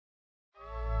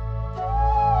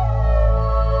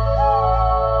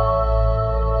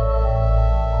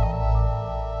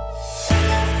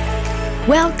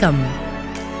Welcome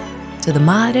to the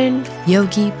Modern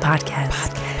Yogi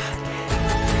Podcast,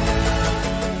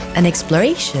 an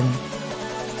exploration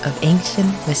of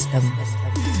ancient wisdom.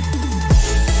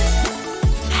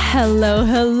 Hello,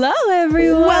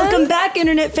 everyone. Welcome back,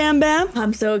 Internet Fam Bam.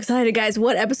 I'm so excited, guys.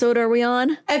 What episode are we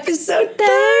on? Episode 30.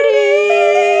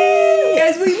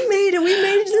 Guys, we made it. We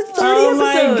made it to the 30 Oh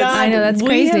my episodes. God. I know, that's We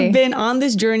crazy. have been on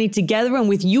this journey together and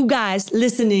with you guys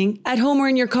listening at home or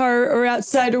in your car or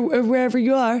outside or wherever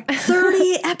you are.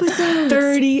 30 episodes.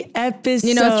 30 episodes.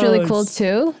 You know what's really cool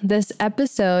too? This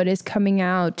episode is coming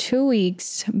out 2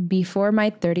 weeks before my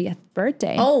 30th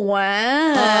birthday. Oh,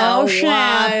 wow. Oh,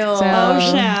 snap. Wild. So oh,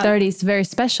 snap. 30 is very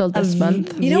special this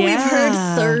month. You know, we've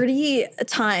Yeah. heard 30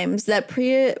 times that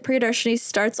Priyadarshini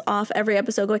starts off every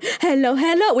episode going, hello,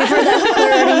 hello. We've heard that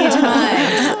 30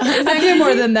 times. A few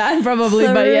more than that, probably,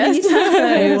 but 30 yes.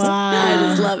 times. Wow. I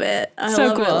just love it. I So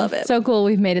love cool. it. I love it. So cool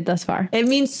we've made it thus far. It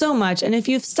means so much. And if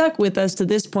you've stuck with us to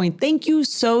this point, thank you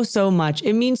so much.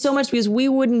 It means so much because we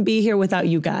wouldn't be here without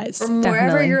you guys. From wherever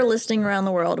Definitely. you're listening around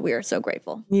the world, we are so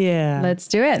grateful. Yeah. Let's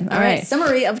do it. All right.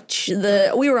 Summary of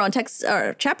we were on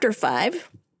chapter 5,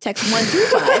 text 1 through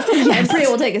 5, and Priya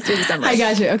will take us through the summary. I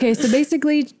got you. Okay, so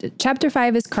basically, chapter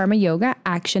 5 is Karma Yoga,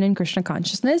 action in Krishna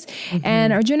consciousness.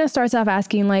 And Arjuna starts off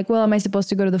asking, like, well, am I supposed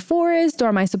to go to the forest or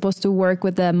am I supposed to work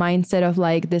with the mindset of,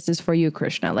 like, this is for you,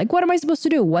 Krishna? Like, what am I supposed to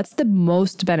do? What's the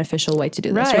most beneficial way to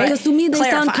do this, right? Because to me, they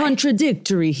sound Clarify.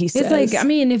 contradictory, he says. It's like, I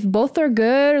mean, if both are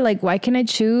good, like, why can I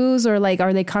choose? Or, like,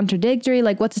 are they contradictory?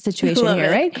 Like, what's the situation Love here,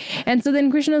 it. right? And so then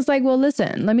Krishna's like, well,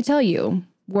 listen, let me tell you.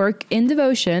 Work in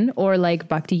devotion or like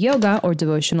bhakti yoga or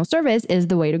devotional service is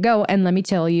the way to go. And let me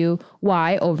tell you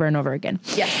why over and over again.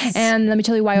 Yes. And let me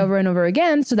tell you why over and over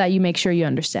again so that you make sure you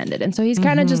understand it. And so he's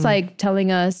kind of just like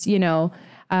telling us, you know,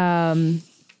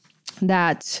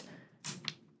 that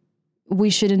we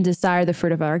shouldn't desire the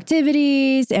fruit of our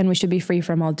activities and we should be free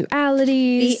from all dualities.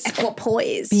 Be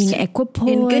equipoised. Being equipoised.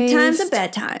 In good times and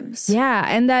bad times. Yeah,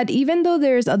 and that even though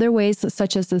there's other ways,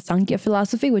 such as the Sankhya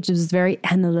philosophy, which is very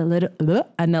analytical,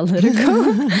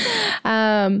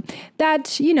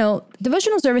 that, you know,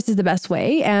 devotional service is the best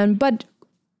way, but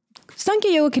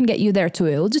Sankhya Yoga can get you there too.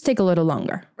 It'll just take a little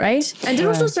longer, right? And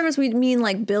devotional service, we mean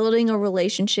like building a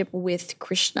relationship with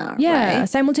Krishna, Yeah, right?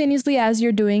 simultaneously as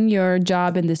you're doing your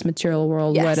job in this material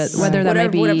world, Yes. whether that may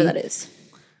be whatever that is.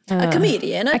 A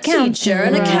comedian, a accountant, teacher,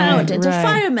 an right, accountant, right. a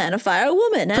fireman, a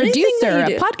firewoman, anything Producer, that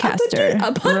you a do. podcaster.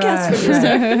 A podcast producer.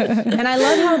 And I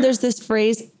love how there's this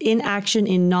phrase, in action,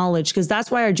 in knowledge, because that's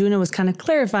why Arjuna was kind of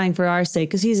clarifying for our sake,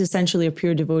 because he's essentially a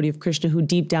pure devotee of Krishna who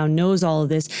deep down knows all of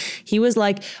this. He was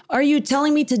like, are you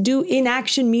telling me to do in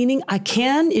action, meaning I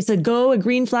can? It's a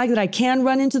green flag that I can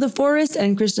run into the forest?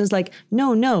 And Krishna's like,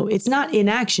 no, it's not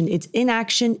inaction. It's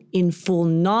inaction in full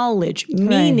knowledge,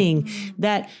 meaning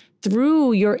that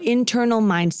through your internal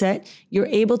mindset, you're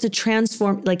able to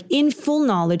transform, like in full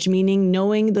knowledge, meaning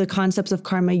knowing the concepts of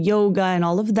karma yoga and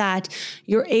all of that,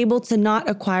 you're able to not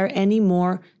acquire any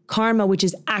more karma, which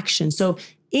is action. So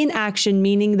inaction,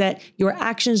 meaning that your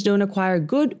actions don't acquire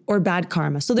good or bad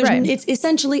karma. So it's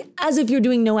essentially as if you're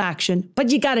doing no action,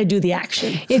 but you got to do the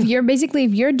action. If you're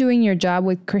doing your job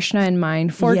with Krishna in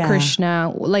mind, for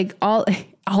Krishna, like all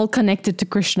connected to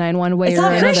Krishna in one way It's or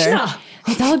all another. Krishna.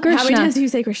 It's all Krishna. How many times do you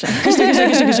say Krishna?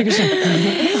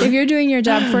 If you're doing your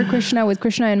job for Krishna with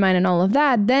Krishna in mind and all of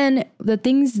that, then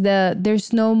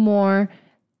there's no more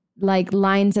like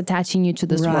lines attaching you to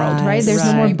this world, right? There's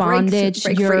no more right. bondage.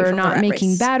 Break free You're from the not rat making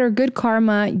race. bad or good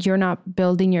karma. You're not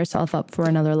building yourself up for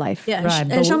another life. Yeah. Right, And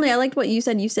but Shamli, I liked what you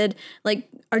said. You said, like,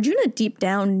 Arjuna deep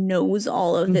down knows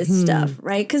all of this stuff,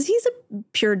 right? Because he's a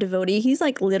pure devotee. He's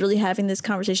like literally having this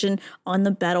conversation on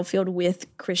the battlefield with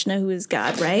Krishna, who is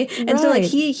God, right? And so like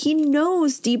he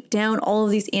knows deep down all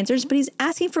of these answers, but he's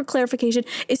asking for clarification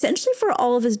essentially for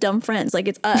all of his dumb friends. Like,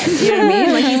 it's us. You know what I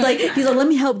mean? Like he's like, let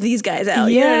me help these guys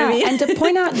out. You know what I mean? And to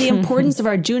point out the importance of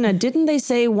Arjuna, didn't they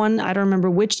say I don't remember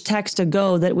which text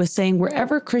ago, that was saying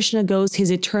wherever Krishna goes, his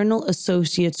eternal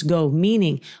associates go,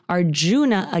 meaning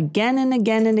Arjuna again and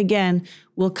again and again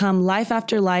will come life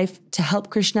after life to help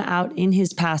Krishna out in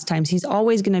his pastimes. He's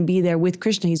always going to be there with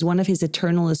Krishna. He's one of his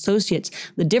eternal associates.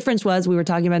 The difference was, we were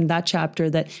talking about in that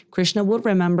chapter, that Krishna will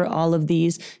remember all of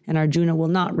these and Arjuna will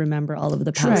not remember all of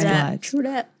the past lives. True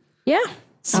that. Yeah.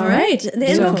 All right.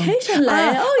 The invocation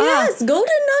line. Yes. Golden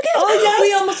Nugget. Oh, yes.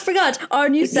 We almost forgot our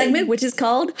new segment, which is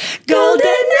called Golden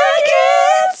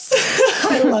Nuggets!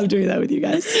 I love doing that with you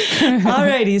guys.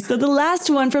 Alrighty, so the last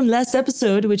one from last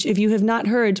episode, which if you have not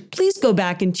heard, please go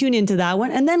back and tune into that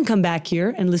one and then come back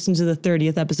here and listen to the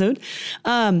 30th episode.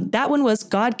 That one was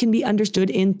God can be understood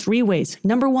in 3 ways.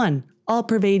 Number 1,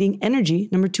 all-pervading energy.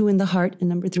 Number 2 in the heart, and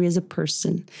number 3 is a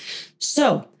person.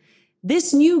 So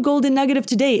this new golden nugget of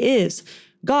today is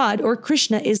God or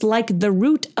Krishna is like the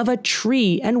root of a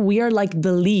tree and we are like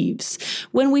the leaves.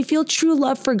 When we feel true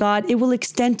love for God, it will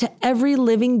extend to every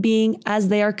living being as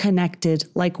they are connected,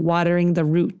 like watering the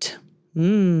root.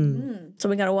 So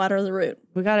we got to water the root.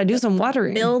 We got to do some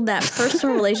watering. Build that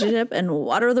personal relationship and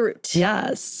water the root.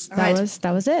 Yes. Right.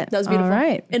 That was it. That was beautiful. All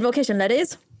right. Invocation, that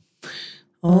is.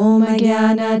 Om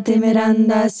Jnana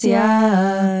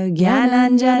Timirandasya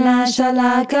Jnananjana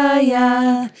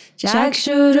Shalakaya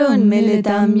Chakshurun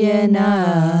Militam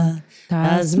Yena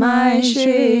Tasmai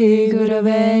Shri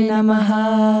Gurave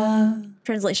Namaha.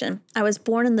 Translation. I was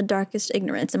born in the darkest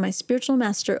ignorance, and my spiritual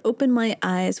master opened my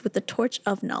eyes with the torch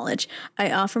of knowledge.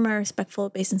 I offer my respectful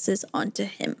obeisances unto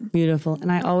him. Beautiful.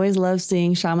 And I always love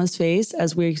seeing Shama's face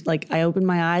as I open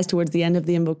my eyes towards the end of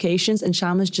the invocations, and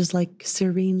Shama's just like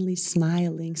serenely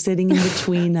smiling, sitting in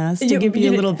between us to give you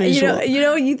a little visual.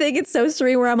 You think it's so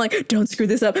serene where I'm like, don't screw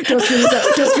this up, don't screw this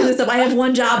up, don't screw this up. I have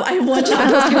one job, don't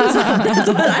screw this up. That's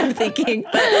what I'm thinking.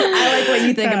 But I like what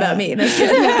you think about me. That's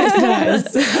good.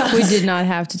 Nice. We did not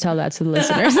have to tell that to the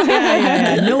listeners.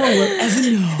 No one will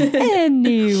ever know.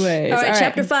 Anyways. All right,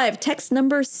 chapter 5, text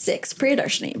number 6,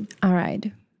 Priyadarshini. All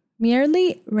right.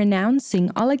 Merely renouncing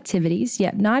all activities,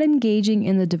 yet not engaging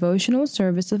in the devotional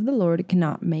service of the Lord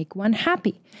cannot make one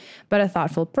happy. But a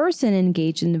thoughtful person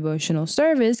engaged in devotional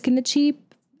service can achieve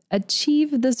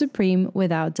the supreme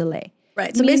without delay.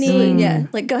 Right. So basically,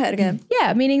 go ahead again.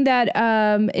 Yeah, meaning that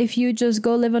if you just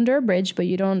go live under a bridge, but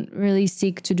you don't really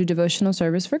seek to do devotional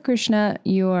service for Krishna,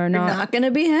 you're not going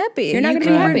to be happy. You're not going to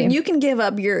be happy. You can give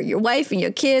up your wife and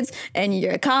your kids and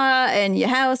your car and your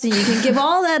house, and you can give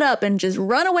all that up and just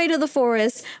run away to the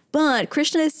forest. But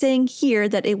Krishna is saying here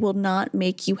that it will not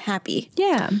make you happy.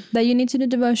 Yeah, that you need to do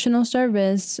devotional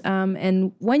service.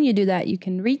 And when you do that, you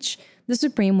can reach the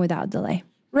supreme without delay.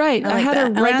 Right. I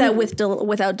like that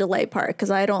without delay part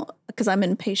because I'm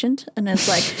impatient, and it's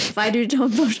like if I do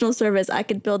devotional service, I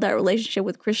could build that relationship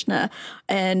with Krishna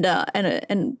and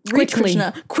reach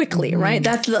Krishna quickly. Right.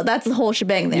 That's the whole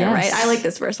shebang there. Yes. Right. I like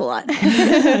this verse a lot.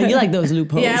 You like those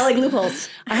loopholes. Yeah, I like loopholes.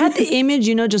 I had the image,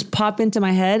 just pop into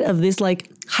my head of this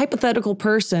like hypothetical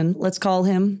person. Let's call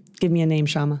him. Give me a name,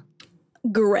 Shama.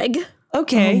 Greg.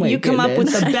 Okay, Oh you come up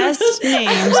with the best names.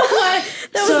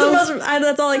 That was the most.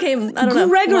 That's all I came. I don't know.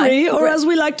 Gregory, or as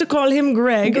we like to call him,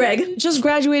 Greg. Greg. Just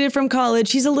graduated from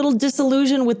college. He's a little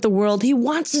disillusioned with the world. He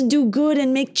wants to do good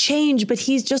and make change, but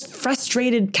he's just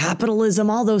frustrated. Capitalism,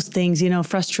 all those things,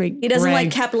 frustrate. He doesn't Greg.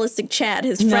 like capitalistic Chad,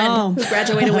 his friend who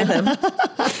graduated with him.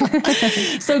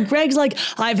 So Greg's like,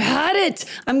 I've had it.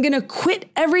 I'm going to quit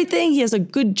everything. He has a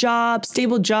good job,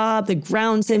 stable job that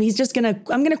grounds him.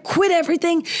 I'm going to quit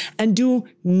everything and do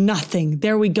nothing.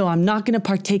 There we go. I'm not going to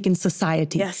partake in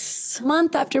society. Yes.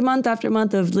 Month after month after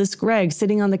month of this Greg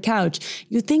sitting on the couch.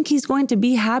 You think he's going to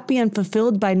be happy and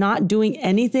fulfilled by not doing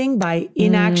anything, by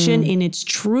inaction in its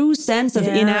true sense of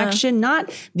inaction,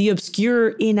 not the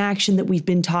obscure inaction that we've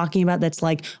been talking about that's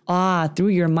like, through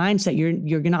your mindset,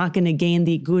 you're not going to gain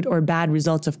the good or bad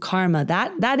results of karma.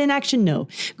 That inaction, no.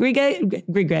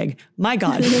 Greg, my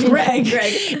God, Greg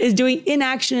is doing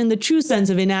inaction in the true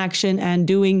sense of inaction and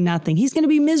doing nothing. He's going to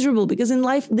be miserable because in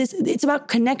life, it's about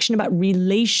connection, about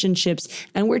relationships,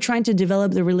 and we're trying to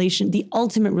develop the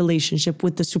ultimate relationship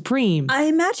with the Supreme. I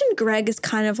imagine Greg is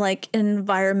kind of like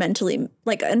environmental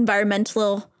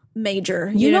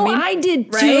major. You know what I mean? I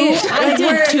did too. Right? I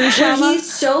did too, Shama.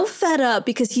 He's so fed up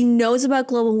because he knows about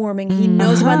global warming. He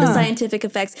knows about the scientific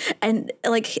effects, and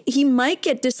like he might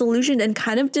get disillusioned and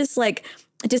kind of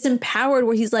disempowered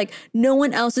where he's like, no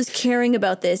one else is caring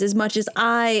about this as much as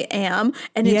I am,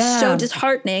 and it's so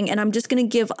disheartening, and I'm just gonna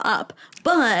give up.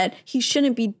 But he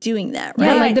shouldn't be doing that, right?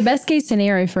 Yeah, like the best case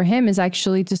scenario for him is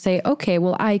actually to say, okay,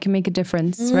 well, I can make a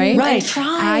difference, right? Right.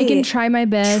 I can try my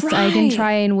best. I can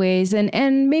try in ways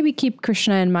and maybe keep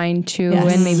Krishna in mind too,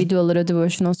 and maybe do a little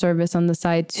devotional service on the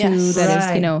side too. Yes.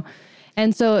 That is,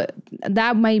 and so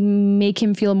that might make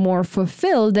him feel more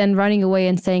fulfilled than running away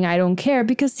and saying, I don't care,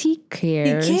 because he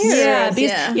cares. Yeah,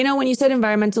 because, when you said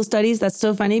environmental studies, that's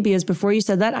so funny because before you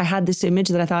said that, I had this image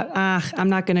that I thought, I'm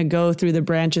not going to go through the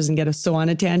branches and get us so on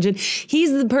a tangent.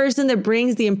 He's the person that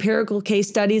brings the empirical case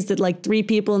studies that like 3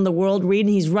 people in the world read,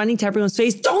 and he's running to everyone's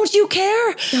face. Don't you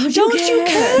care? Don't you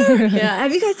care? Yeah.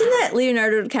 Have you guys seen that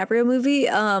Leonardo DiCaprio movie?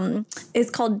 It's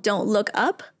called Don't Look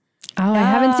Up. Oh, I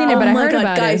haven't seen it, but I heard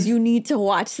about guys, it. you need to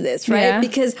watch this, right? Yeah.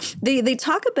 Because they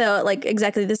talk about like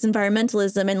exactly this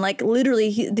environmentalism and like literally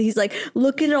he's like,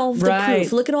 look at all the Right.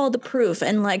 proof, look at all the proof,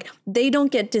 and like they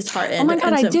don't get disheartened. Oh my God,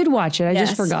 And I so- did watch it. I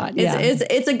just Yes. forgot.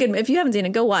 It's a good. If you haven't seen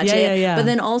it, go watch Yeah, it. yeah, yeah. But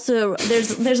then also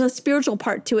there's a spiritual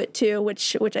part to it too,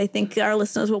 which I think our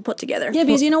listeners will put together. Yeah,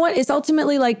 because you know what? It's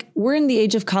ultimately like we're in the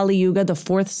age of Kali Yuga, the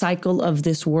fourth cycle of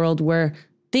this world where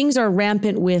things are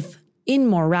rampant with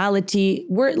immorality.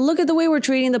 Look at the way we're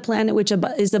treating the planet, which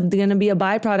is going to be a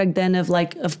byproduct then of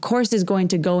like, of course, is going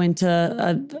to go into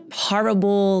a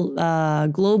horrible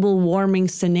global warming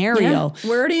scenario.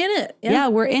 We're already in it. Yeah,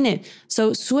 we're in it.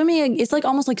 So swimming, it's like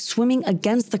almost like swimming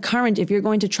against the current if you're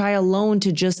going to try alone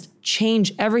to just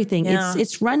change everything. Yeah.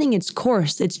 It's running its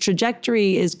course. Its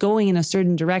trajectory is going in a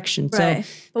certain direction. Right.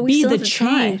 So But we be still the have to try.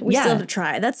 change. We still have to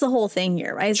try. That's the whole thing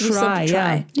here, right? Is we still have to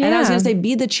try. Yeah. And I was Yeah. going to say,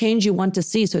 be the change you want to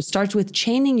see. So it starts with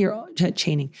changing your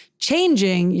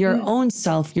own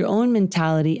self, your own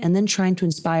mentality, and then trying to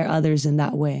inspire others in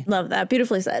that way. Love that.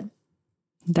 Beautifully said.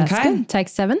 That's Okay. good.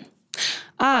 Text 7.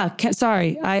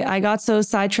 Sorry. I got so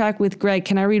sidetracked with Greg.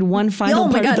 Can I read one final Oh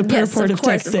my part God. of the Yes, purport of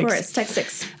text course. 6? Of course. Text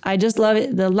 6. I just love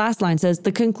it. The last line says,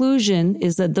 the conclusion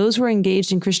is that those who are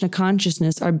engaged in Krishna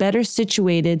consciousness are better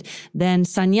situated than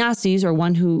sannyasis, or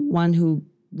one who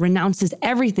renounces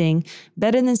everything,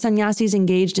 better than sannyasis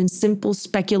engaged in simple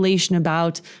speculation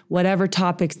about whatever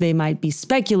topics they might be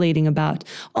speculating about,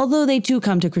 although they too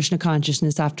come to Krishna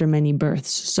consciousness after many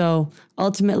births. So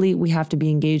ultimately, we have to be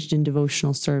engaged in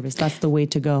devotional service. That's the way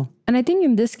to go. And I think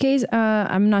in this case,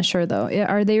 I'm not sure though.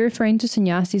 Are they referring to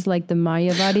sannyasis like the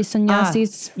Mayavadi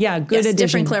sannyasis? Yeah, good Yes, addition.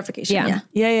 different clarification. Yeah.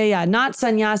 Yeah. Yeah. Not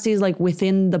sannyasis like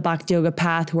within the Bhakti Yoga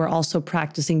path who are also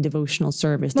practicing devotional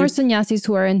service. More They're sannyasis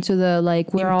who are into the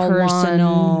like we're all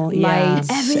Impersonal, one, yeah. lights,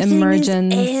 Everything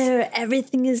emergence. is air.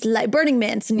 Everything is light. Burning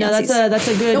Man sannyasis. No, that's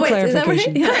a good Oh, wait, is that right?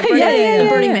 clarification. Yeah, Burning,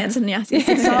 Burning Man sannyasis.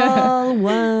 It's all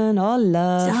one, all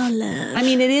love. All love. I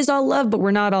mean, it is all love, but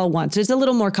we're not all one. So it's a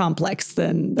little more complex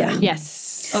than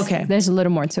Yes. Okay. There's a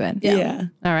little more to it. Yeah.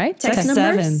 All right. Text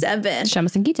number 7. Shama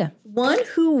Sankita. One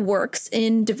who works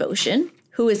in devotion,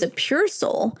 who is a pure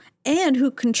soul, and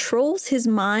who controls his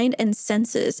mind and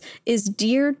senses is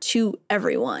dear to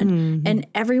everyone, and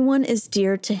everyone is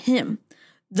dear to him.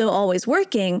 Though always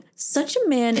working, such a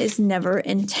man is never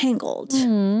entangled.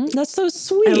 That's so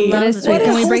sweet. That is sweet.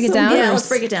 Can we break it down? Yeah, let's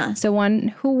break it down. So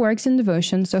one who works in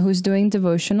devotion, so who's doing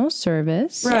devotional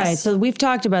service. Right. So we've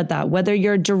talked about that. Whether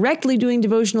you're directly doing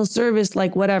devotional service,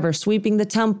 like whatever, sweeping the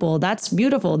temple, that's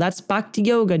beautiful. That's bhakti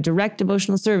yoga, direct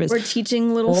devotional service. We're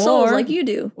teaching little souls like you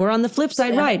do. Or on the flip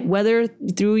side, right, whether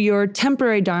through your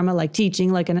temporary dharma, like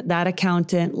teaching, like that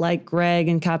accountant, like Greg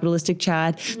and capitalistic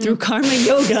Chad, through karma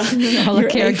yoga. All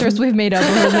the characters we've made up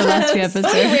over the last few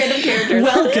episodes. Random characters.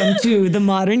 Welcome to the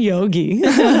modern yogi.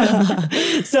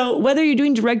 So whether you're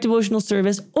doing direct devotional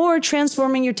service or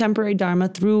transforming your temporary dharma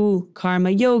through karma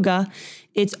yoga,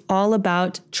 it's all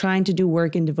about trying to do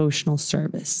work in devotional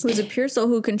service. Who is a pure soul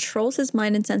who controls his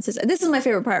mind and senses. This is my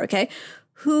favorite part, okay?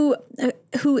 Who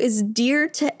is dear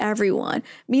to everyone,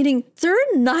 meaning they're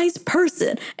a nice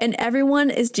person and everyone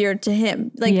is dear to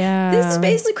him. Like this is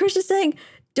basically Krishna saying,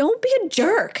 don't be a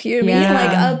jerk. You know what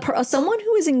I mean? Like someone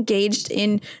who is engaged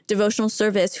in devotional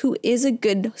service, who is a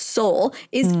good soul,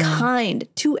 is kind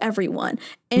to everyone.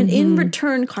 And in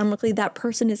return, karmically, that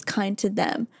person is kind to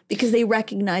them because they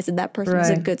recognize that that person is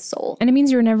a good soul. And it means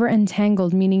you're never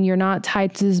entangled, meaning you're not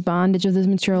tied to this bondage of this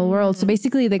material world. So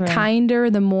basically, the kinder,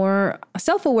 the more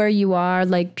self-aware you are,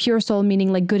 like pure soul,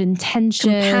 meaning like good intentions,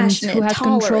 Compassionate, who has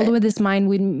control tolerant. with this mind,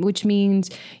 which means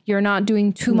you're not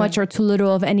doing too much or too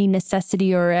little of any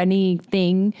necessity or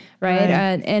anything, right?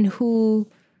 And who...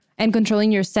 and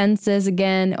controlling your senses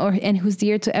again, and who's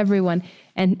dear to everyone,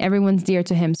 and everyone's dear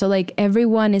to him. So like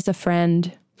everyone is a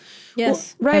friend.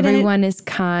 Yes. Right. Everyone is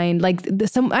kind. Like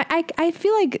I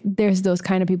feel like there's those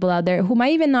kind of people out there who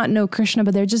might even not know Krishna,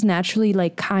 but they're just naturally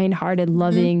like kind-hearted,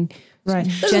 loving. Right.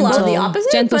 There's a lot of the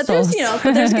opposite, gentle but there's, souls.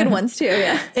 but there's good ones too.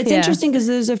 Yeah. It's interesting because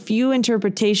there's a few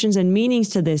interpretations and meanings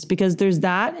to this, because there's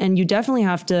that, and you definitely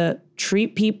have to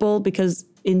treat people because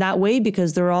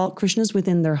they're all Krishna's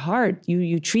within their heart.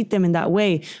 You treat them in that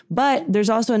way. But there's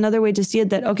also another way to see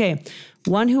it, that, okay,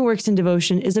 one who works in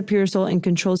devotion is a pure soul and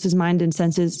controls his mind and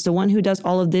senses. So one who does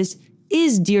all of this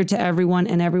is dear to everyone,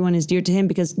 and everyone is dear to him,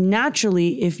 because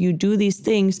naturally, if you do these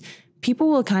things, people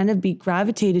will kind of be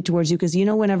gravitated towards you. Because,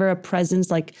 whenever a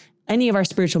presence, like any of our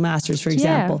spiritual masters, for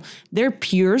example, they're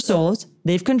pure souls.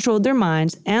 They've controlled their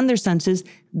minds and their senses.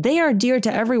 They are dear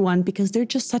to everyone because they're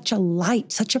just such a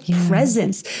light, such a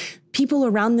presence. People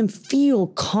around them feel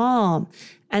calm.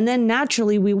 And then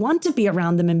naturally we want to be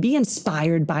around them and be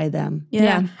inspired by them.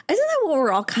 Yeah. Isn't that what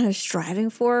we're all kind of striving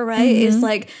for, right? It's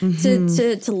like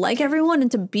to like everyone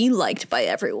and to be liked by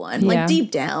everyone. Like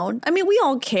deep down. I mean, we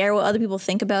all care what other people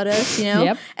think about us, you know?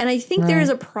 Yep. And I think there is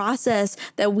a process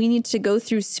that we need to go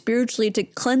through spiritually to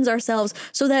cleanse ourselves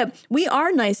so that we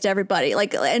are nice to everybody.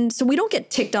 Like, and so we don't get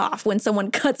ticked off when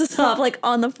someone cuts us off like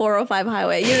on the 405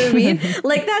 highway. You know what I mean?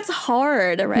 Like that's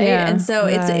hard, right? Yeah, and so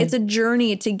it's a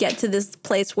journey to get to this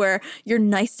place where you're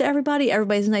nice to everybody,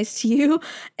 everybody's nice to you,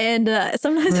 and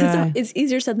sometimes it's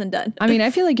easier said than done. I mean,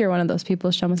 I feel like you're one of those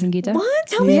people, Shama Sangeeta. What?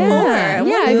 Tell me more.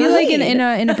 Yeah, I feel like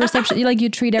in a perception, like you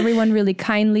treat everyone really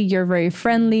kindly. You're very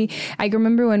friendly. I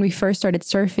remember when we first started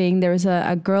surfing, there was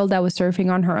a girl that was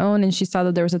surfing on her own, and she saw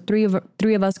that there was three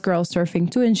of us girls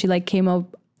surfing too, and she like came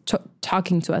up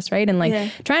talking to us, right? And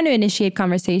like trying to initiate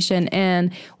conversation.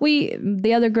 And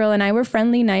the other girl and I were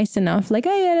friendly, nice enough, like,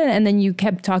 hey, and then you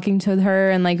kept talking to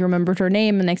her and like remembered her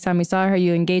name. And next time we saw her,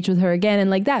 you engaged with her again and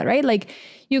like that, right? Like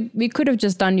you could have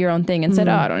just done your own thing and said,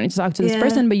 oh, I don't need to talk to this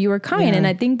person, but you were kind. And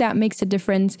I think that makes a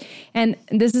difference. And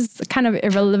this is kind of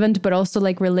irrelevant, but also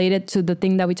like related to the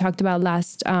thing that we talked about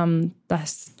last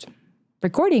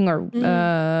recording or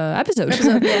episode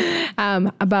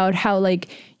about how like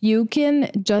you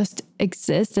can just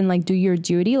exist and like do your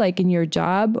duty like in your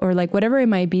job or like whatever it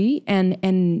might be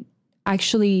and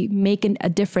actually make a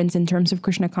difference in terms of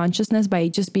Krishna consciousness by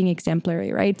just being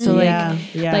exemplary, right? So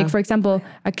like for example,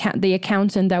 the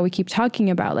accountant that we keep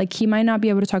talking about, like he might not be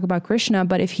able to talk about Krishna,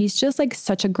 but if he's just like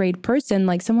such a great person,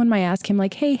 like someone might ask him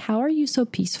like, hey, how are you so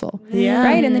peaceful?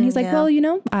 Right? And then he's like, well, you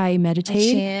know, I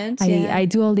meditate, I chant, I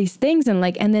do all these things. And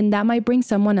like, and then that might bring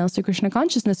someone else to Krishna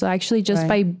consciousness. So actually just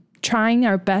by trying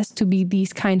our best to be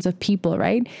these kinds of people,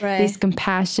 right? These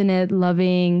compassionate,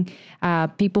 loving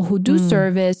people who do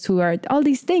service, who are all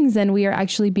these things. And we are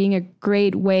actually being a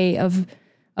great way of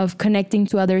connecting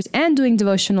to others and doing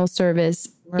devotional service,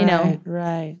 you know?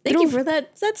 Right. Thank you for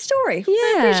that story. Yeah.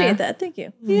 I appreciate that. Thank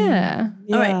you. Yeah.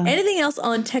 All right. Anything else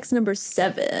on text number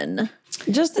 7?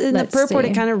 Just in the purport,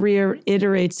 it kind of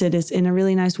reiterates it in a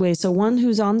really nice way. So one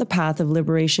who's on the path of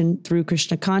liberation through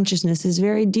Krishna consciousness is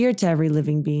very dear to every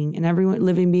living being, and every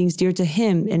living being is dear to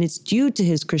him, and it's due to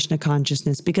his Krishna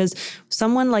consciousness, because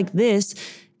someone like this,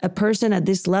 a person at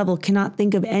this level, cannot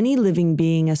think of any living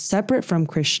being as separate from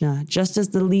Krishna, just as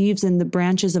the leaves and the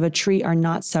branches of a tree are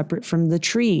not separate from the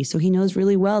tree. So he knows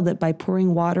really well that by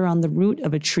pouring water on the root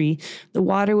of a tree, the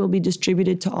water will be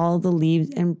distributed to all the leaves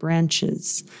and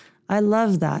branches. I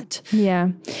love that.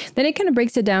 Yeah. Then it kind of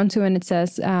breaks it down to, and it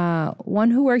says,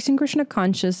 one who works in Krishna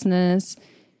consciousness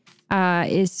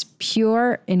is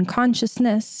pure in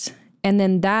consciousness. And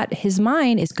then that his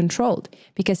mind is controlled.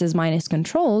 Because his mind is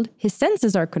controlled, his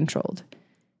senses are controlled.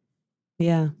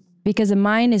 Yeah. Because the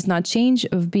mind is not changed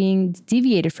of being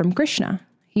deviated from Krishna.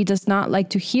 He does not like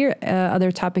to hear other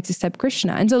topics except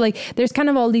Krishna. And so like, there's kind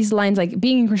of all these lines, like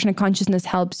being in Krishna consciousness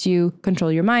helps you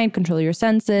control your mind, control your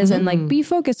senses, and like be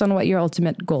focused on what your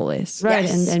ultimate goal is. Right.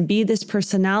 Yes. And be this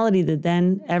personality that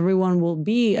then everyone will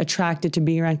be attracted to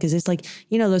being around. Because it's like,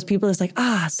 you know, those people, it's like,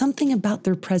 something about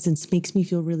their presence makes me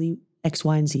feel really X,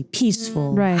 Y, and Z,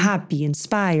 peaceful, happy,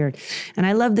 inspired. And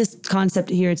I love this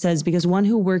concept here. It says, because one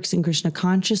who works in Krishna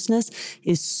consciousness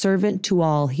is servant to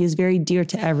all. He is very dear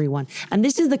to everyone. And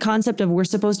this is the concept of we're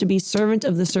supposed to be servant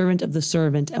of the servant of the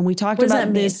servant. And we talked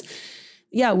about this.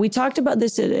 Yeah, we talked about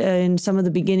this in some of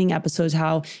the beginning episodes,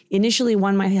 how initially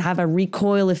one might have a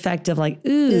recoil effect of like,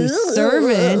 ooh,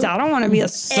 servant. I don't want to be a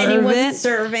servant. Anyone's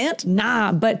servant.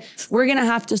 Nah, but we're going to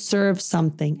have to serve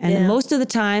something. And most of the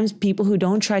times, people who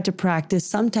don't try to practice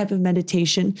some type of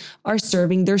meditation are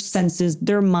serving their senses,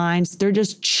 their minds. They're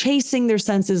just chasing their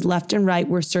senses left and right.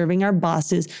 We're serving our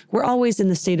bosses. We're always in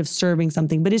the state of serving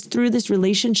something. But it's through this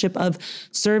relationship of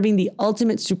serving the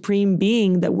ultimate supreme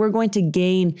being that we're going to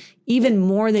gain even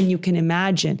more than you can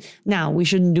imagine. Now, we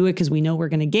shouldn't do it because we know we're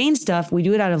going to gain stuff. We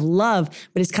do it out of love,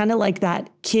 but it's kind of like that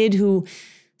kid who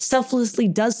selflessly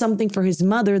does something for his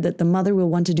mother that the mother will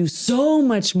want to do so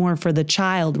much more for the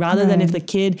child, rather than if the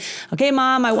kid, okay,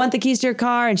 mom, I want the keys to your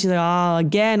car. And she's like, oh,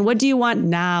 again, what do you want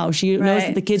now? She knows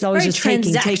that the kid's always just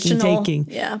taking.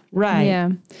 Yeah. Right.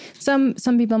 Yeah. Some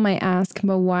people might ask,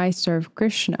 but why serve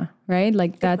Krishna? Right?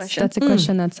 Like that's a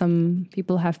question that some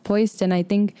people have posed. And I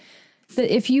think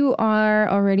that if you are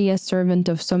already a servant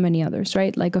of so many others,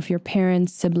 right? Like of your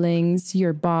parents, siblings,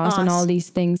 your boss, and all these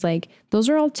things, like those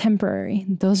are all temporary.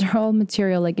 Those are all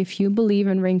material. Like if you believe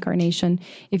in reincarnation,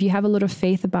 if you have a little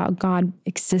faith about God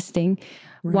existing,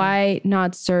 why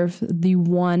not serve the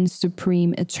one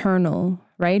supreme eternal,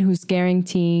 right? Who's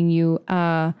guaranteeing you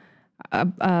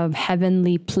a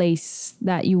heavenly place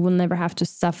that you will never have to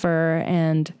suffer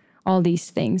and all these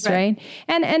things, right?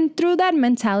 And through that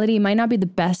mentality, it might not be the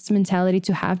best mentality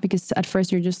to have, because at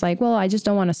first you're just like, well, I just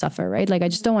don't want to suffer, right? Like, I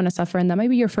just don't want to suffer. And that might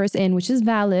be your first in, which is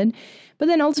valid. But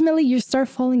then ultimately you start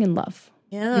falling in love.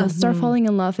 Yeah. You'll start falling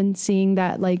in love and seeing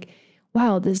that, like,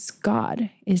 wow, this God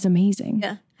is amazing.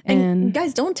 Yeah. And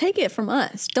guys, don't take it from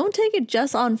us. Don't take it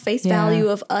just on face value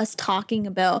of us talking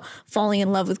about falling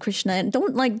in love with Krishna. And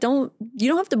you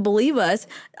don't have to believe us.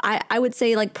 I would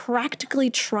say, like,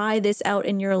 practically try this out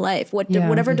in your life.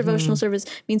 Whatever devotional service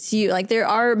means to you. Like, there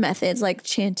are methods like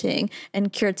chanting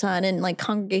and kirtan and like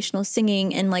congregational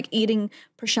singing and like eating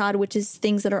prasad, which is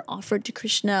things that are offered to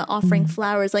Krishna, offering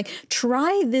flowers. Like,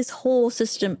 try this whole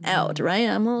system out, right?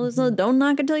 I'm always don't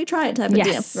knock until you try it type of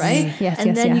deal, right? Yes,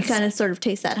 then you kind of sort of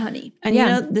taste that honey. And you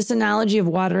know, this analogy of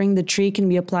watering the tree can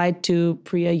be applied to,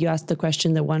 Priya, you asked the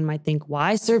question that one might think,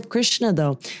 why serve Krishna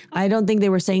though? I don't think they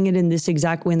were saying it in this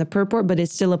exact way in the purport, but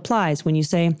it still applies when you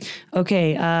say,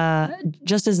 okay,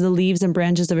 just as the leaves and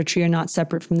branches of a tree are not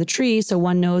separate from the tree, so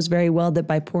one knows very well that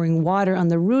by pouring water on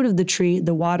the root of the tree,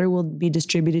 the water will be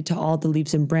distributed to all the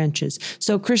leaves and branches.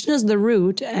 So Krishna's the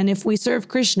root, and if we serve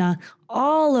Krishna,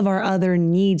 all of our other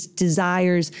needs,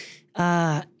 desires,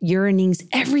 yearnings,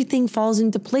 everything falls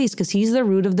into place because he's the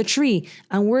root of the tree.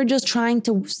 And we're just trying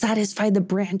to satisfy the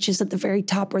branches at the very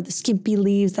top or the skimpy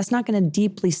leaves. That's not going to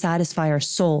deeply satisfy our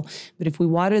soul. But if we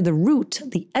water the root,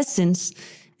 the essence,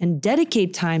 and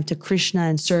dedicate time to Krishna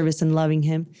and service and loving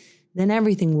him, then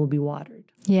everything will be watered.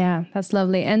 Yeah, that's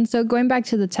lovely. And so going back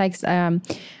to the text, I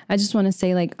just want to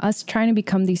say, like, us trying to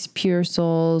become these pure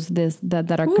souls,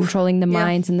 that are controlling the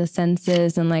minds and the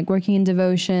senses and like working in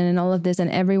devotion and all of this, and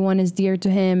everyone is dear to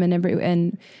him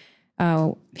and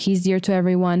he's dear to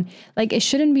everyone. Like, it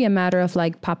shouldn't be a matter of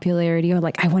like popularity or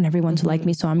like, I want everyone to like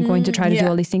me, so I'm going to try to do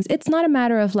all these things. It's not a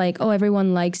matter of like, oh,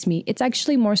 everyone likes me. It's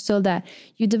actually more so that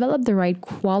you develop the right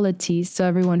qualities so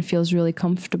everyone feels really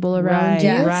comfortable around you.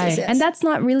 Yes. And that's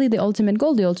not really the ultimate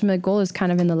goal. The ultimate goal is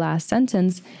kind of in the last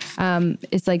sentence.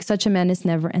 It's like, such a man is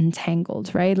never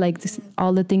entangled, right? Like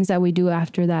all the things that we do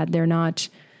after that, they're not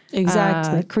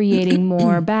creating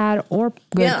more bad or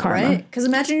good karma. Right? Because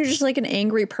imagine you're just like an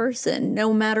angry person.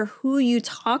 No matter who you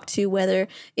talk to, whether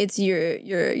it's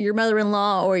your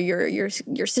mother-in-law or your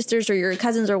sisters or your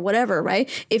cousins or whatever, right?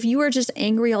 If you are just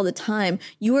angry all the time,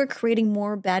 you are creating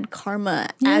more bad karma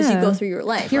as you go through your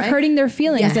life. You're right? hurting their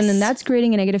feelings, and then that's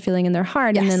creating a negative feeling in their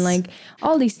heart, and then like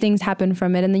all these things happen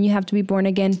from it, and then you have to be born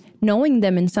again, knowing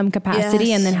them in some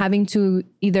capacity, and then having to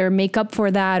either make up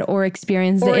for that or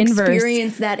experience the inverse.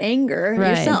 Experience that anger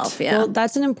yourself. Yeah. Well,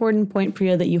 that's an important point,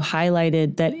 Priya, that you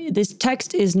highlighted, that this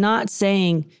text is not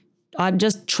saying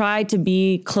just try to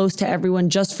be close to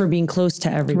everyone just for being close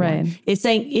to everyone. Right. It's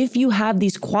saying if you have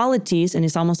these qualities, and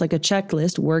it's almost like a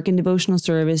checklist, work in devotional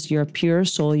service, you're a pure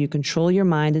soul, you control your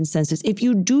mind and senses. If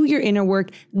you do your inner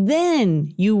work,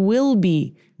 then you will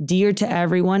be dear to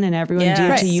everyone and everyone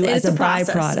dear to you as a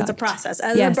byproduct. It's a process.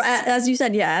 As you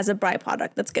said, as a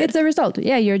byproduct. That's good. It's a result.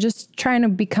 Yeah, you're just trying to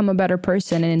become a better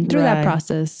person, and through that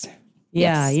process.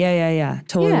 Yeah,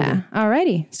 totally. Yeah,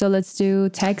 alrighty. So let's do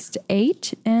text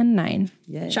 8 and 9.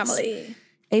 Yes. Shamali.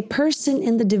 A person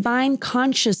in the divine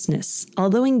consciousness,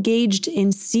 although engaged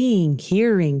in seeing,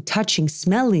 hearing, touching,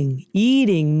 smelling,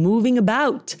 eating, moving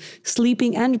about,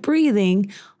 sleeping, and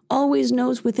breathing, always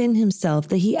knows within himself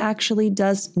that he actually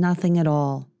does nothing at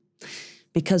all.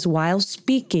 Because while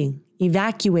speaking,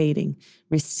 evacuating,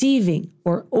 receiving,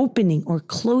 or opening or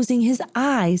closing his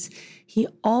eyes, he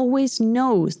always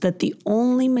knows that the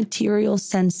only material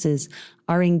senses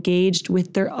are engaged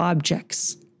with their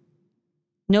objects.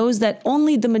 Knows that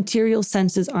only the material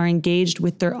senses are engaged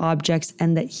with their objects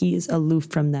and that he is aloof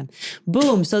from them.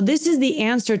 Boom. So this is the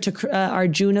answer to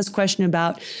Arjuna's question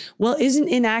about, well, isn't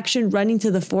inaction running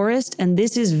to the forest? And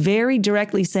this is very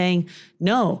directly saying,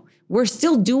 no, we're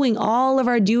still doing all of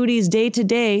our duties day to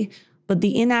day, but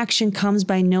the inaction comes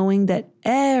by knowing that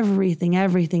everything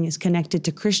is connected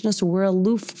to Krishna. So we're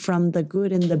aloof from the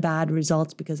good and the bad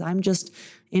results because I'm just,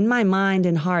 in my mind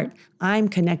and heart, I'm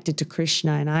connected to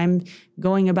Krishna and I'm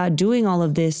going about doing all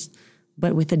of this,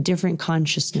 but with a different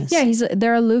consciousness. Yeah,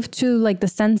 they're aloof to like the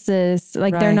senses.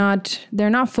 Like they're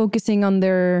not focusing on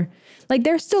their, like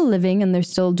they're still living and they're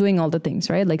still doing all the things,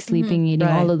 right? Like sleeping, eating,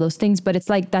 all of those things. But it's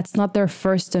like, that's not their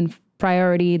first and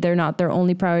priority. They're not their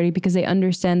only priority because they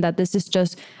understand that this is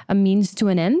just a means to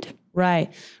an end. Right.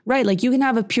 Like you can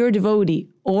have a pure devotee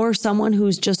or someone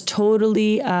who's just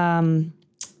totally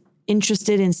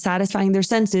interested in satisfying their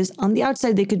senses. On the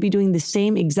outside, they could be doing the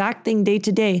same exact thing day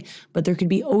to day, but there could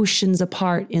be oceans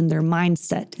apart in their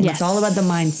mindset. And it's all about the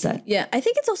mindset. Yeah, I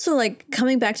think it's also like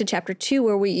coming back to chapter 2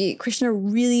 where Krishna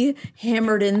really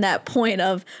hammered in that point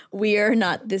of we are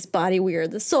not this body, we are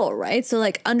the soul, right? So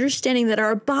like understanding that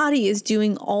our body is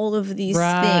doing all of these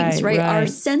things, right? Our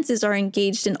senses are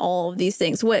engaged in all of these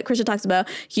things. What Krishna talks about,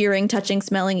 hearing, touching,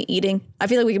 smelling, eating. I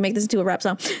feel like we can make this into a rap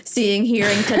song. Seeing,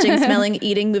 hearing, touching, smelling,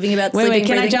 eating, moving about, sleeping, Wait,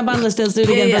 can breathing. I jump on? Let's do it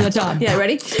again from the top. Yeah,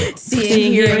 ready?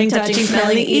 Seeing, hearing, touching,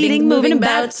 smelling, eating, moving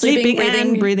about,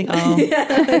 sleeping, breathing. Oh,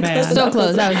 man. So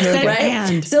close. That was really good.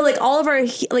 Right? So like all of our,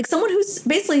 like someone who's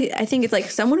basically, I think it's like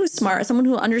someone who's smart, someone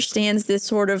who understands this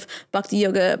sort of bhakti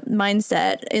yoga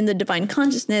mindset in the divine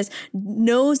consciousness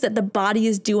knows that the body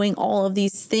is doing all of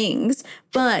these things,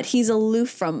 but he's aloof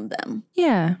from them.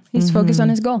 Yeah. He's focused on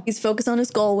his goal. He's focused on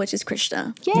his goal, which is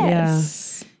Krishna.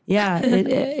 Yes. Yeah,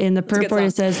 in the purport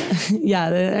it says,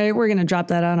 we're going to drop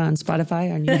that out on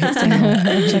Spotify, our new hit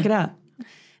single. Check it out.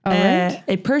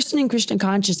 A person in Krishna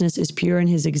consciousness is pure in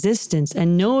his existence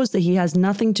and knows that he has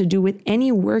nothing to do with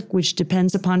any work which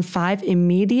depends upon 5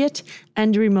 immediate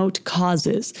and remote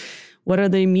causes. What are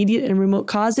the immediate and remote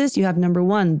causes? You have number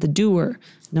 1, the doer,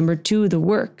 number 2, the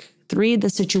work, 3, the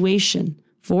situation,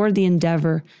 4, the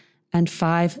endeavor, and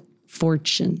 5,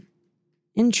 fortune.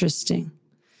 Interesting.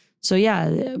 So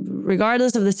yeah,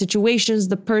 regardless of the situations,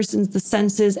 the persons, the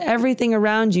senses, everything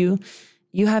around you,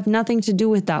 you have nothing to do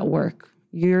with that work.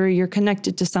 You're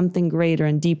connected to something greater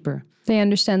and deeper. They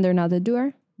understand they're not the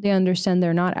doer. They understand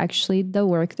they're not actually the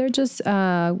work. They're just,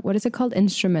 what is it called?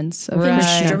 Instruments of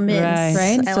Krishna. Instruments.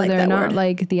 Right? I So like they're that not word.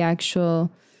 like the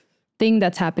actual thing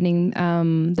that's happening.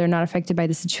 They're not affected by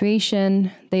the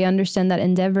situation. They understand that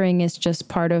endeavoring is just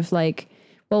part of like,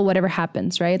 well, whatever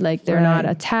happens, right? Like they're not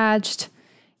attached.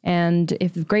 And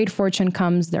if great fortune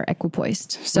comes, they're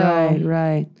equipoised. So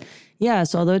Right. Yeah,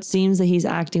 so although it seems that he's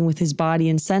acting with his body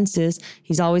and senses,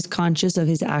 he's always conscious of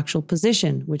his actual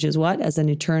position, which is what? As an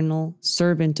eternal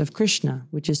servant of Krishna,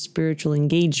 which is spiritual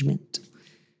engagement.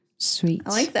 sweet. I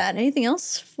like that. Anything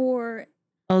else for...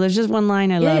 Oh, there's just one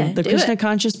line I love. The do Krishna it.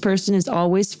 conscious person is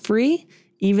always free,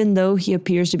 even though he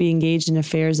appears to be engaged in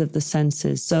affairs of the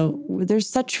senses. So there's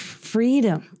such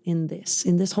freedom in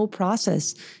this whole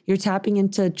process. You're tapping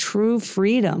into true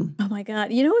freedom. Oh my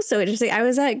God. You know what's so interesting? I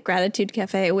was at Gratitude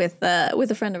Cafe with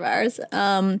a friend of ours.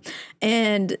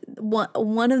 And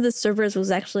one of the servers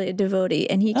was actually a devotee,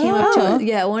 and he came up to us.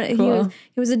 Yeah.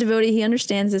 He was a devotee. He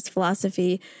understands this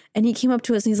philosophy, and he came up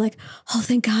to us and he's like, "Oh,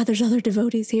 thank God there's other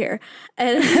devotees here."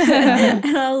 And,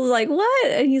 and I was like,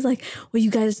 "What?" And he's like, "Well, you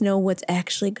guys know what's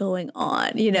actually going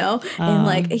on, you know?" And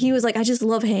like, he was like, "I just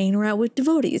love hanging around with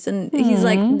devotees." And he's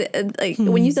like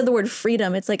when you said the word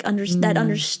freedom, it's like that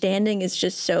understanding is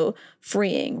just so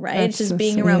freeing, right? It's just so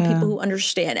being sweet. around people who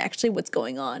understand actually what's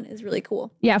going on is really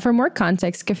cool. Yeah, for more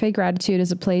context, Cafe Gratitude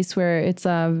is a place where it's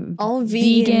a All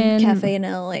vegan cafe in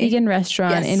LA. vegan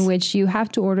restaurant Yes. in which you have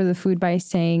to order the food by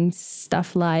saying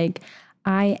stuff like,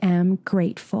 "I am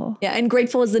grateful." Yeah, and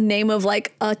grateful is the name of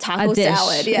like a taco dish.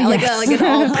 salad. Yeah, Yes. like an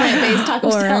all plant-based taco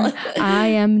Or salad. "I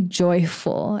am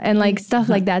joyful," and like stuff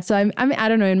like that. So I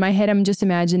don't know. In my head, I'm just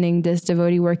imagining this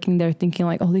devotee working there, thinking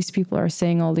like, "All these people are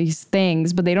saying all these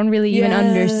things, but they don't really even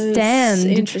understand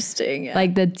Interesting. Yeah.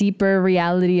 like the deeper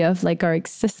reality of like our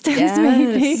existence." Yes,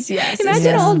 Maybe. yes, Imagine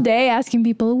yes. all day asking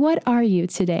people, "What are you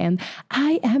today?" And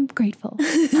I am grateful.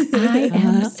 I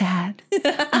am sad.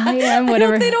 I am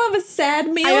whatever. they don't have a sad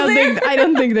meal I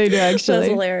don't think they do actually. That's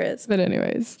hilarious. But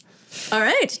anyways. All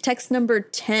right, text number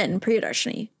 10,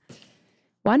 Priyadarshini.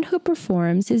 One who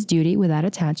performs his duty without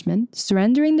attachment,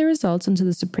 surrendering the results unto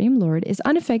the Supreme Lord, is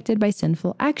unaffected by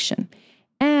sinful action,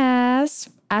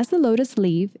 as the lotus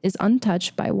leaf is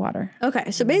untouched by water.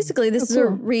 Okay, so basically this is a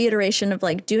reiteration of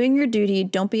like doing your duty,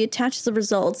 don't be attached to the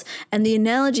results. And the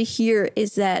analogy here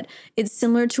is that it's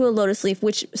similar to a lotus leaf,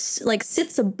 which like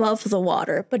sits above the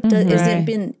water, but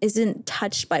isn't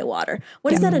touched by water.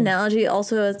 What is that analogy?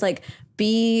 Also, it's like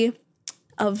be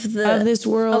of this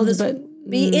world,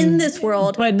 be in this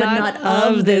world, but not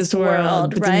of this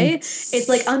world, right? It's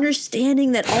like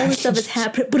understanding that all this stuff is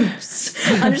happening,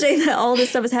 understanding that all this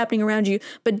stuff is happening around you,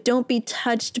 but don't be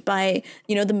touched by,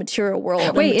 the material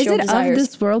world. Wait, and is material it desires. of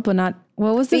this world, but not,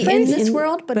 what was the Be in phrase? this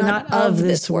world, but not of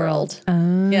this world.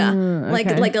 Yeah,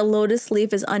 like a lotus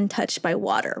leaf is untouched by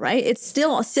water, right? It's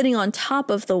still sitting on top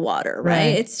of the water,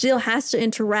 right? It still has to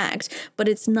interact, but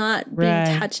it's not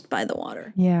being touched by the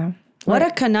water. Yeah. What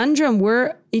a conundrum.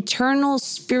 We're eternal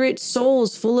spirit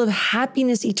souls full of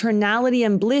happiness, eternality,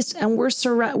 and bliss. And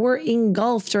we're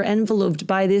engulfed or enveloped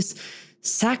by this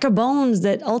sack of bones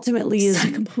that ultimately is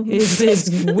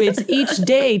it's each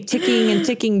day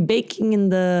ticking, baking in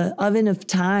the oven of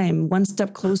time, one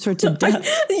step closer to death.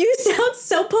 You sound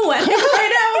so poetic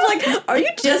right now. I'm like, are you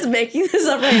just making this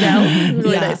up right now? It's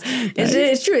really nice.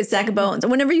 It's true. It's sack of bones.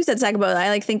 Whenever you said sack of bones, I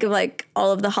like think of like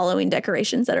all of the Halloween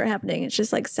decorations that are happening. It's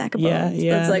just like sack of bones.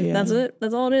 That's it.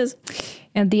 That's all it is.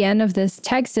 At the end of this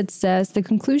text, it says, the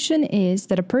conclusion is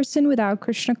that a person without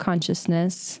Krishna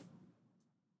consciousness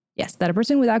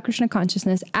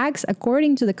acts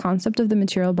according to the concept of the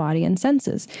material body and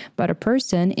senses. But a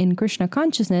person in Krishna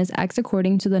consciousness acts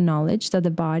according to the knowledge that the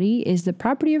body is the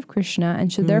property of Krishna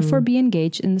and should therefore be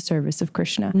engaged in the service of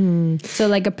Krishna. So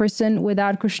like a person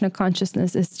without Krishna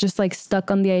consciousness is just like stuck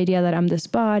on the idea that I'm this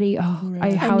body.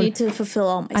 I need to fulfill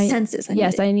all my senses.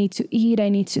 I need to eat. I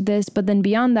need to this. But then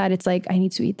beyond that, it's like, I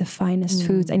need to eat the finest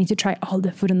foods. I need to try all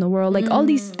the food in the world. Like all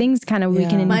these things kind of we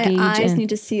can engage in. My eyes need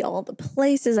to see all the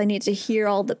places. I need to hear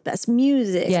all the best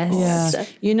music.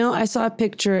 Yes. You know, I saw a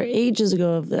picture ages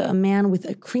ago of a man with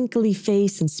a crinkly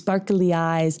face and sparkly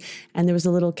eyes, and there was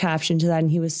a little caption to that,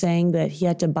 and he was saying that he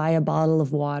had to buy a bottle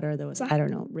of water that was, I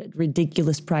don't know,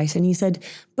 ridiculous price, and he said,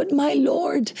 but my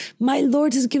Lord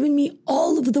has given me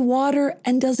all of the water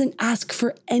and doesn't ask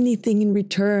for anything in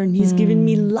return. He's given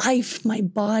me life, my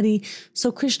body.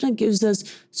 So Krishna gives us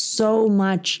so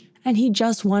much, and he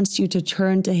just wants you to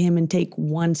turn to him and take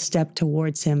one step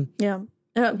towards him. Yeah.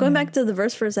 Going back to the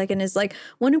verse for a second is like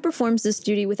one who performs this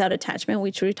duty without attachment,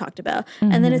 which we talked about.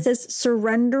 And then it says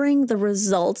surrendering the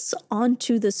results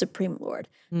onto the Supreme Lord.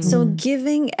 So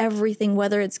giving everything,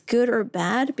 whether it's good or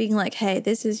bad, being like, hey,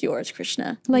 this is yours,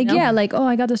 Krishna. Like, you know? Like, oh,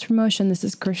 I got this promotion. This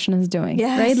is Krishna's doing.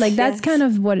 Yes, right? Like, that's kind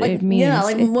of what it means. Yeah,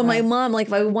 like when my mom, like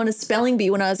if I won a spelling bee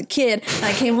when I was a kid, and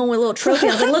I came home with a little trophy.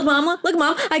 I was like, look,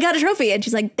 mom, I got a trophy. And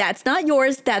she's like, that's not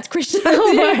yours. That's Krishna.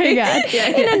 Oh my God.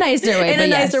 In a nicer way. In a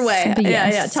nicer way.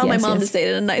 Yeah. Tell my mom to say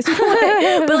it in a nicer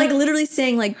way. But like literally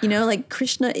saying like, you know, like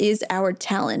Krishna is our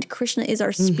talent. Krishna is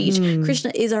our speech.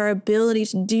 Krishna is our ability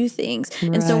to do things.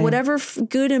 And so whatever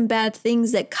good and bad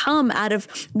things that come out of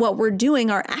what we're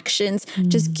doing, our actions,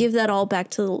 just give that all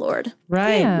back to the Lord.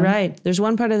 Right. There's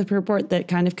one part of the purport that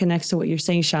kind of connects to what you're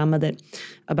saying, Shama, that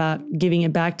about giving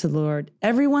it back to the Lord.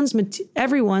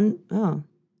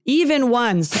 Even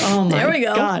one's, oh my there we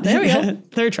go. God. There we go.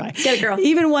 Third try. Get it, girl.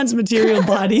 Even one's material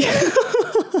body.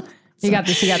 You got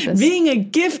this. Being a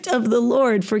gift of the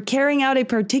Lord for carrying out a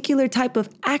particular type of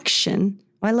action.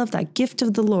 I love that. Gift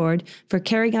of the Lord for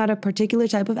carrying out a particular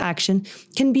type of action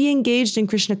can be engaged in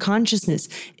Krishna consciousness.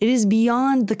 It is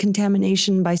beyond the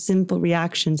contamination by sinful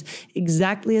reactions,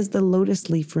 exactly as the lotus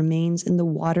leaf remains in the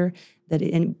water, but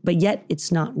yet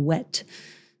it's not wet.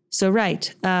 So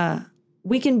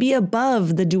we can be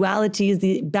above the dualities,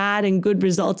 the bad and good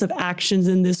results of actions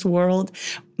in this world.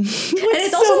 And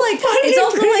it's also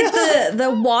like the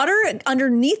water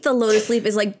underneath the lotus leaf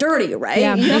is like dirty, right?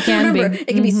 Yeah, you have to remember, it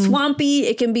can be Mm-hmm. swampy,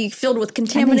 it can be filled with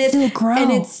contaminants,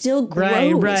 and it still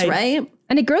grows, right?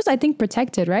 And it grows, I think,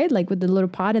 protected, right? Like with the little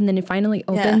pot, and then it finally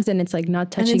opens, and it's like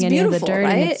not touching any of the dirt,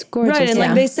 right? and it's gorgeous. Right, and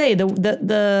like they say,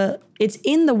 the it's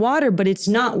in the water, but it's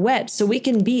not wet. So we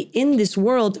can be in this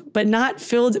world, but not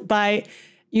filled by.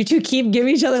 You two keep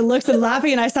giving each other looks and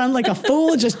laughing, and I sound like a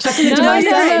fool just chuckling into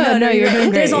myself. No, you're doing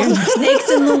great. There's also snakes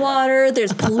in the water.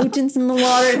 There's pollutants in the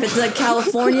water. If it's like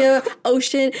California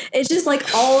ocean, it's just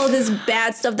like all of this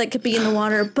bad stuff that could be in the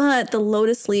water. But the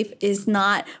lotus leaf is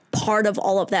not part of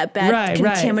all of that bad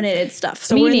contaminated stuff.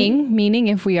 So meaning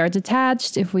if we are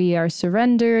detached, if we are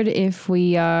surrendered, if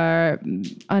we are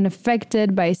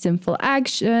unaffected by sinful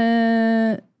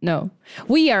action. No,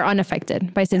 we are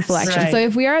unaffected by sinful action. So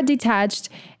if we are detached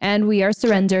and we are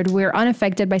surrendered, we're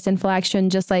unaffected by sinful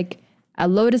action, just like a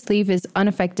lotus leaf is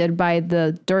unaffected by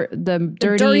the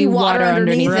dirty water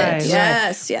underneath it.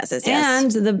 Yes. And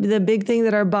the big thing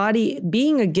that our body,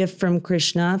 being a gift from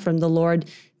Krishna, from the Lord,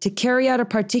 to carry out a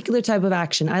particular type of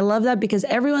action. I love that because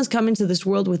everyone's come into this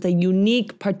world with a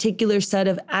unique, particular set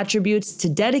of attributes to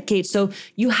dedicate. So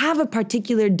you have a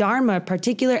particular dharma, a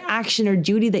particular action or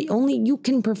duty that only you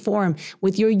can perform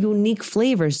with your unique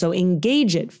flavor. So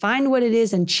engage it, find what it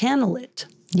is, and channel it.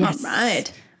 Yes.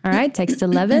 All right, text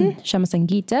 11, Shama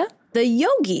Sangita. The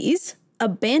yogis,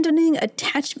 abandoning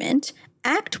attachment,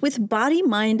 act with body,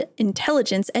 mind,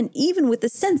 intelligence, and even with the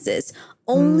senses,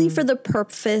 only for the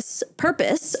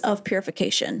purpose of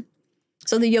purification.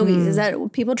 So the yogis, is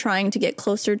that people trying to get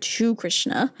closer to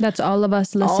Krishna? That's all of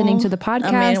us listening to the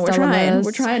podcast. I mean, we're all trying. of us.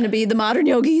 We're trying to be the modern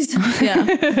yogis. Yeah.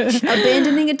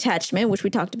 Abandoning attachment, which we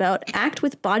talked about, act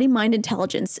with body, mind,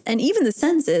 intelligence, and even the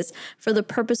senses for the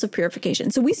purpose of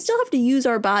purification. So we still have to use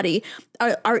our body,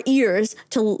 our ears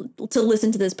to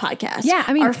listen to this podcast. Yeah,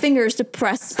 I mean, our fingers to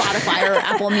press Spotify or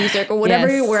Apple Music or whatever,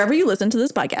 Yes. wherever you listen to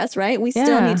this podcast, right? We still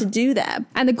Yeah. need to do that.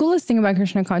 And the coolest thing about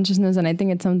Krishna consciousness, and I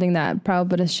think it's something that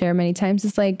Prabhupada has shared many times,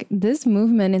 is like this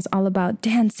movement is all about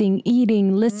dancing,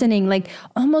 eating, listening. Like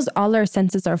almost all our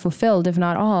senses are fulfilled, if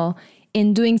not all,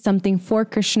 in doing something for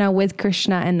Krishna, with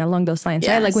Krishna, and along those lines,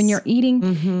 right? Like when you're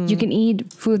eating, you can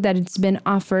eat food that it's been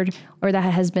offered or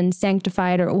that has been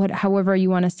sanctified, or however you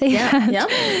want to say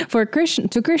that, for Krishna,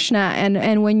 to Krishna.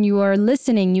 And when you are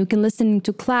listening, you can listen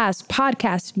to class,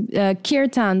 podcasts,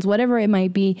 kirtans, whatever it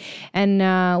might be. And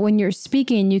when you're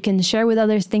speaking, you can share with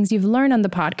others things you've learned on the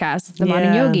podcast, the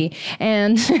Modern Yogi,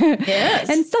 and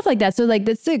and stuff like that. So like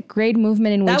that's a great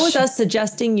movement in which That was us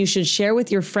suggesting you should share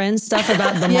with your friends stuff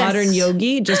about the modern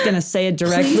yogi. Just going to say it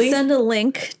directly. Please send a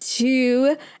link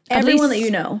to everyone that you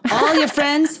know. All your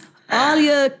friends, all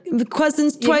your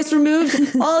cousins twice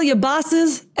removed, all your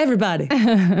bosses, everybody.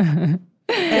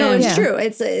 No, it's true.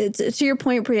 It's to your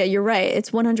point, Priya. You're right.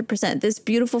 It's 100%. This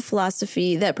beautiful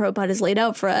philosophy that Prabhupada has laid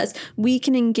out for us. We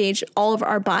can engage all of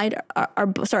our body,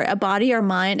 our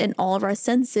mind, and all of our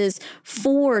senses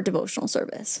for devotional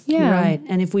service. Yeah. Right.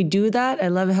 And if we do that, I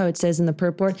love how it says in the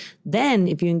purport, then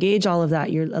if you engage all of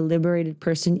that, you're a liberated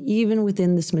person, even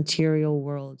within this material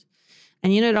world.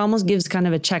 And, it almost gives kind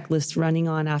of a checklist running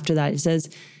on after that. It says,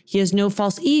 he has no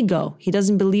false ego. He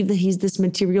doesn't believe that he's this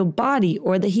material body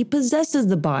or that he possesses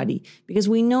the body, because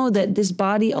we know that this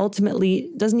body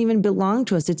ultimately doesn't even belong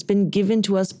to us. It's been given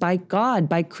to us by God,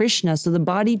 by Krishna. So the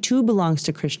body too belongs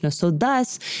to Krishna. So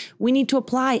thus, we need to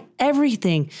apply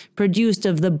everything produced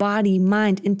of the body,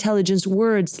 mind, intelligence,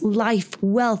 words, life,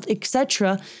 wealth,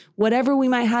 etc., whatever we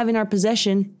might have in our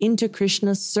possession, into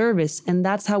Krishna's service. And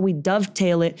that's how we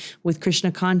dovetail it with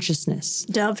Krishna consciousness.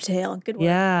 Dovetail. Good word.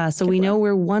 Yeah, so we know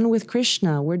we're one with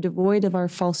Krishna. We're devoid of our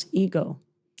false ego.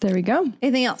 There we go.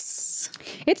 Anything else?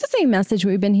 It's the same message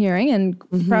we've been hearing, and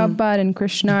Prabhupada and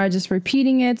Krishna are just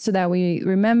repeating it so that we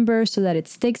remember, so that it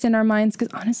sticks in our minds.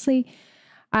 Because honestly,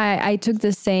 I took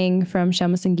this saying from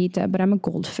Shama Sangita, but I'm a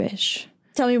goldfish.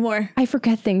 Tell me more. I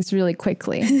forget things really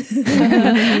quickly.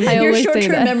 Your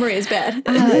short-term memory is bad.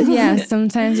 Yeah,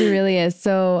 sometimes it really is.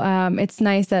 So it's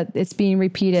nice that it's being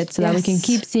repeated so that we can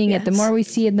keep seeing it. The more we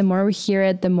see it, the more we hear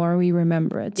it, the more we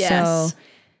remember it. Yes. So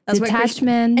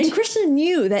detachment. And Krishna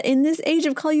knew that in this age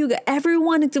of Kali Yuga,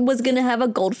 everyone was going to have a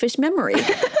goldfish memory.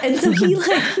 And so he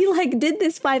did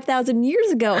this 5,000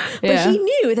 years ago. But he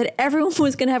knew that everyone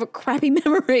was going to have a crappy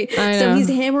memory. So he's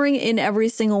hammering in every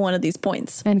single one of these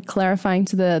points. And clarifying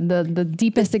to the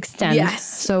deepest extent. Yes.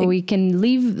 So we can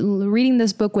leave reading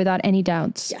this book without any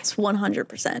doubts. Yes,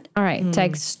 100%. All right.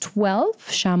 Text 12,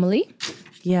 Shamali.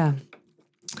 Yeah.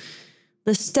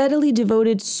 The steadily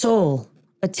devoted soul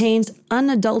attains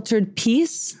unadulterated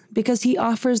peace because he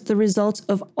offers the results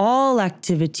of all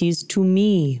activities to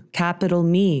me, capital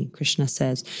me, Krishna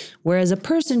says. Whereas a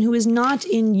person who is not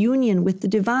in union with the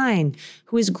divine,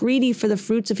 who is greedy for the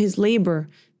fruits of his labor,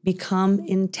 become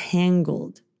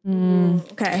entangled.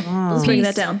 Okay, let's bring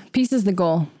that down. Peace is the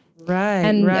goal. Right,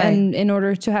 And in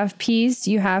order to have peace,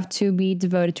 you have to be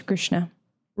devoted to Krishna.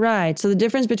 Right. So the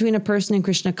difference between a person in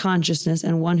Krishna consciousness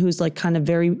and one who's like kind of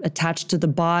very attached to the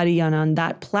body and on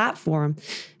that platform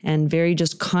and very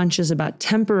just conscious about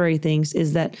temporary things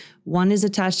is that one is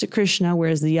attached to Krishna,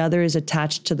 whereas the other is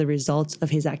attached to the results of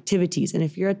his activities. And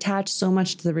if you're attached so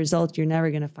much to the result, you're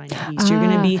never going to find peace. You're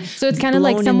going to be so it's kind of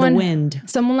like blown someone, in the wind.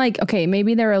 Someone like, okay,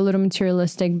 maybe they're a little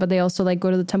materialistic, but they also like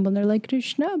go to the temple and they're like,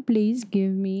 Krishna, please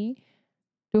give me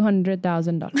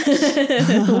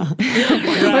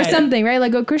 $200,000 or something, right?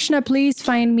 Like, oh, Krishna, please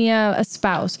find me a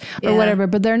spouse or whatever.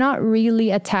 But they're not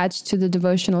really attached to the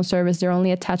devotional service. They're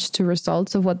only attached to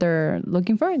results of what they're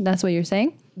looking for. That's what you're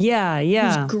saying? Yeah.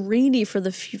 He's greedy for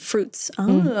the fruits.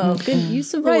 Oh, good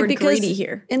use of the word greedy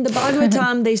here. In the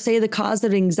Bhagavatam, they say the cause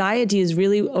of anxiety is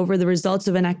really over the results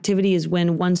of an activity is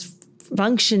when one's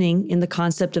functioning in the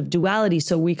concept of duality.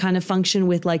 So we kind of function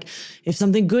with like, if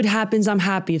something good happens, I'm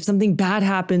happy. If something bad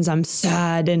happens, I'm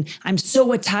sad. And I'm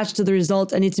so attached to the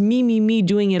result. And it's me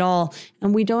doing it all.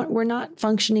 And we're not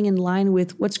functioning in line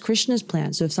with what's Krishna's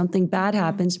plan. So if something bad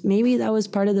happens, maybe that was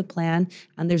part of the plan.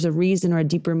 And there's a reason or a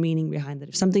deeper meaning behind that.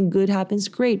 If something good happens,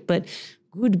 great. But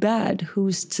good, bad,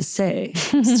 who's to say?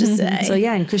 Who's to say? So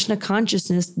yeah, in Krishna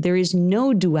consciousness, there is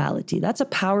no duality. That's a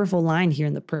powerful line here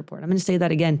in the purport. I'm going to say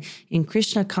that again. In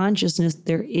Krishna consciousness,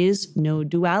 there is no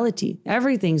duality.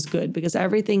 Everything's good because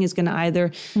everything is going to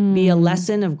either be a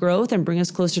lesson of growth and bring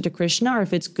us closer to Krishna, or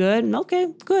if it's good, okay,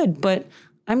 good. But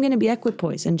I'm going to be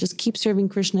equipoise and just keep serving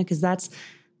Krishna because that's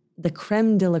the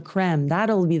creme de la creme.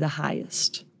 That'll be the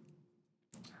highest.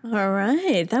 All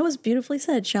right. That was beautifully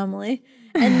said, Shamali.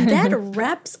 And that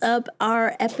wraps up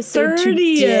our episode 30th.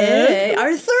 today. Our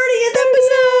 30th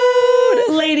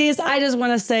episode. Ladies, I just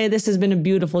want to say this has been a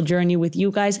beautiful journey with you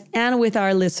guys and with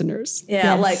our listeners.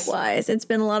 Yeah, Yes. likewise. It's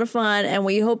been a lot of fun, and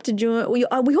we hope to join. We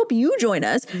hope you join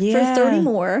us Yeah. for 30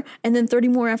 more, and then 30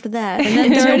 more after that,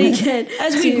 and then 30 again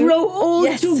As we grow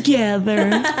old together.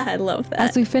 I love that.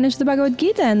 As we finish the Bhagavad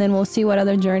Gita, and then we'll see what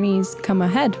other journeys come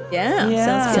ahead. Yeah, Yeah.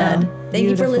 sounds good. Thank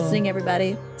you for Beautiful. listening,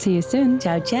 everybody. See you soon.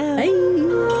 Ciao, ciao.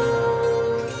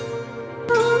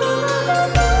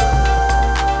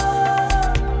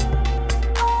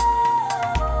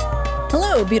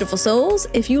 Hello, beautiful souls.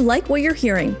 If you like what you're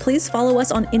hearing, please follow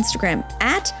us on Instagram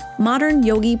at Modern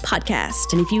Yogi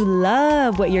Podcast. And if you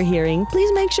love what you're hearing, please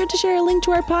make sure to share a link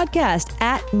to our podcast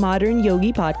at Modern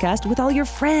Yogi Podcast with all your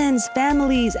friends,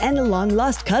 families, and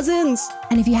long-lost cousins.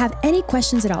 And if you have any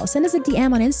questions at all, send us a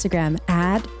DM on Instagram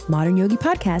at Modern Yogi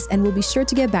Podcast, and we'll be sure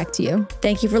to get back to you.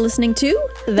 Thank you for listening to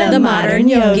The Modern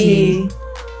Yogi.